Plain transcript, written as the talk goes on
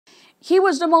He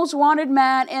was the most wanted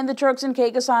man in the Turks and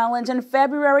Caicos Islands in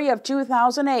February of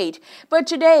 2008. But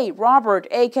today, Robert,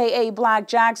 aka Black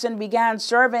Jackson, began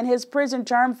serving his prison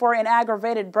term for an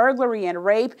aggravated burglary and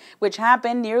rape, which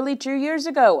happened nearly 2 years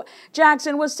ago.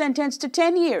 Jackson was sentenced to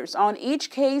 10 years on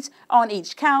each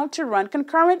count to run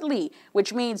concurrently,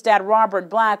 which means that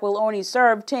Robert Black will only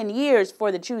serve 10 years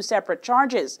for the two separate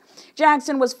charges.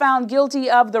 Jackson was found guilty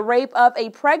of the rape of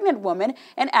a pregnant woman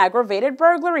and aggravated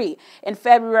burglary. In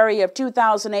February of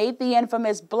 2008, the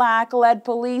infamous Black led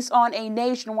police on a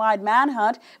nationwide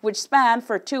manhunt which spanned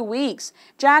for 2 weeks.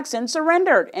 Jackson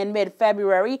surrendered in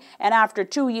mid-February, and after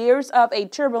 2 years of a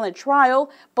turbulent trial,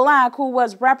 Black, who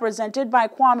was represented by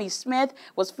Kwame Smith,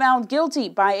 was found guilty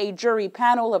by a jury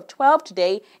panel of 12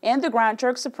 today in the Grand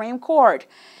Turk Supreme Court.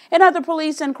 In other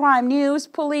police and crime news,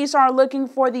 police are looking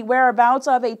for the whereabouts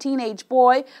of a teenage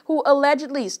boy who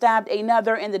allegedly stabbed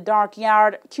another in the Dark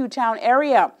Yard, Q-Town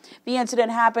area. The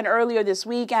incident happened earlier this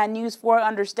week, and News 4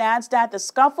 understands that the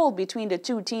scuffle between the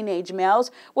two teenage males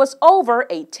was over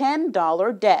a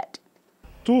 $10 debt.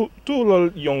 Two little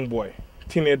young boy,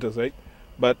 teenagers, right?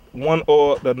 But one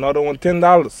or the another one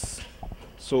 $10.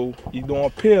 So you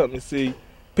don't pay him. You say,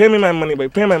 pay me my money,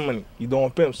 but pay my money. You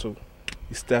don't pay him, so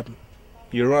you stab him.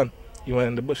 You run. You went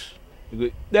in the bush. You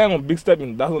go, that was a big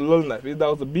stabbing. That's a little knife. If that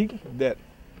was a big, dead.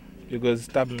 You go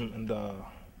stab him in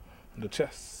the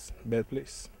chest. Bad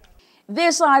place.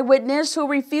 This eyewitness, who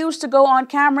refused to go on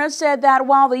camera, said that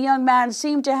while the young man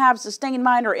seemed to have sustained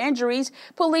minor injuries,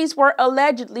 police were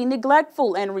allegedly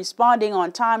neglectful in responding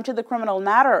on time to the criminal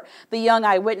matter. The young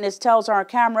eyewitness tells our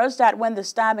cameras that when the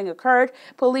stabbing occurred,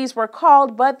 police were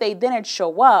called, but they didn't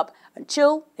show up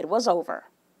until it was over.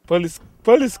 Police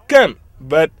came,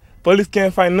 but police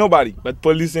can't find nobody. But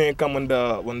police ain't come when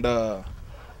the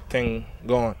thing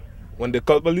gone. When they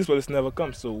call police never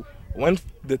come. So when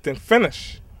the thing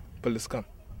finish, police come.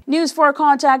 News 4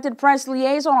 contacted Press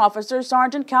Liaison Officer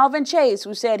Sergeant Calvin Chase,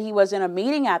 who said he was in a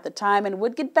meeting at the time and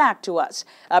would get back to us.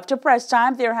 Up to press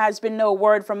time, there has been no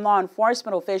word from law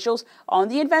enforcement officials on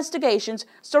the investigations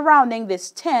surrounding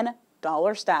this $10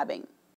 stabbing.